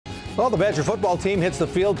Well, the Badger football team hits the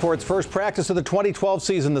field for its first practice of the 2012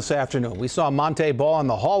 season this afternoon. We saw Monte Ball in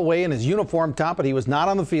the hallway in his uniform top, but he was not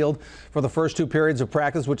on the field for the first two periods of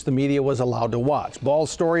practice, which the media was allowed to watch. Ball's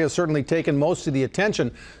story has certainly taken most of the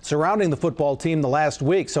attention surrounding the football team the last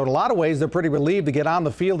week, so in a lot of ways they're pretty relieved to get on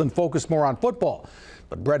the field and focus more on football.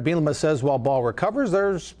 But Brett Bielema says while Ball recovers,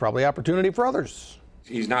 there's probably opportunity for others.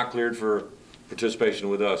 He's not cleared for participation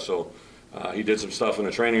with us, so he did some stuff in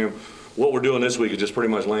the training room. What we're doing this week is just pretty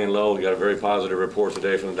much laying low. We got a very positive report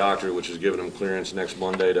today from the doctor, which is giving him clearance next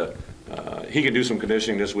Monday to. He can do some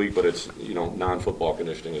conditioning this week, but it's non-football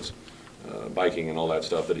conditioning. It's biking and all that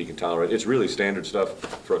stuff that he can tolerate. It's really standard stuff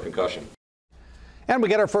for a concussion. And we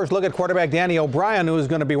get our first look at quarterback Danny O'Brien, who is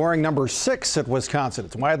going to be wearing number 6 at Wisconsin.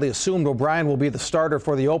 It's widely assumed O'Brien will be the starter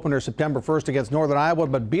for the opener September 1st against Northern Iowa,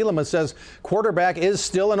 but Bielema says quarterback is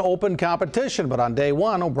still an open competition. But on day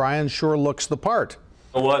one, O'Brien sure looks the part.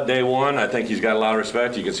 You know what, day one, I think he's got a lot of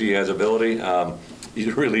respect. You can see he has ability.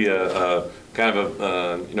 He's really kind of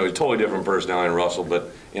a, he's a totally different personality than Russell,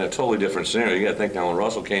 but in a totally different scenario. You got to think now when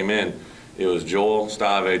Russell came in, it was Joel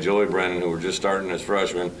Stave, Joey Brennan, who were just starting as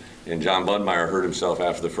freshmen, and John Budmeyer hurt himself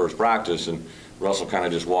after the first practice, and Russell kind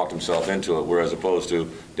of just walked himself into it, whereas opposed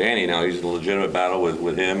to Danny now, he's in a legitimate battle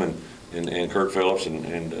with him and Kurt Phillips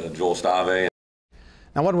and Joel Stave.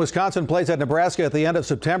 Now, when Wisconsin plays at Nebraska at the end of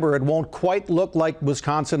September, it won't quite look like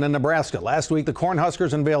Wisconsin and Nebraska. Last week, the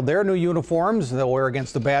Cornhuskers unveiled their new uniforms they'll wear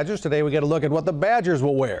against the Badgers. Today, we get a look at what the Badgers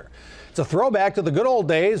will wear. It's a throwback to the good old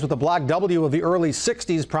days with the block W of the early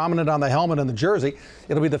 60s prominent on the helmet and the jersey.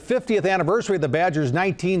 It'll be the 50th anniversary of the Badgers'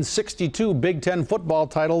 1962 Big Ten football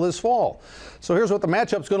title this fall. So here's what the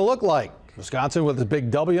matchup's going to look like. Wisconsin with a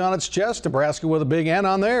big W on its chest, Nebraska with a big N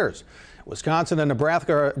on theirs. Wisconsin and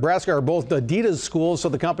Nebraska are both Adidas schools, so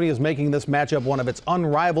the company is making this matchup one of its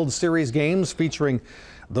unrivaled series games featuring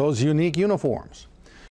those unique uniforms.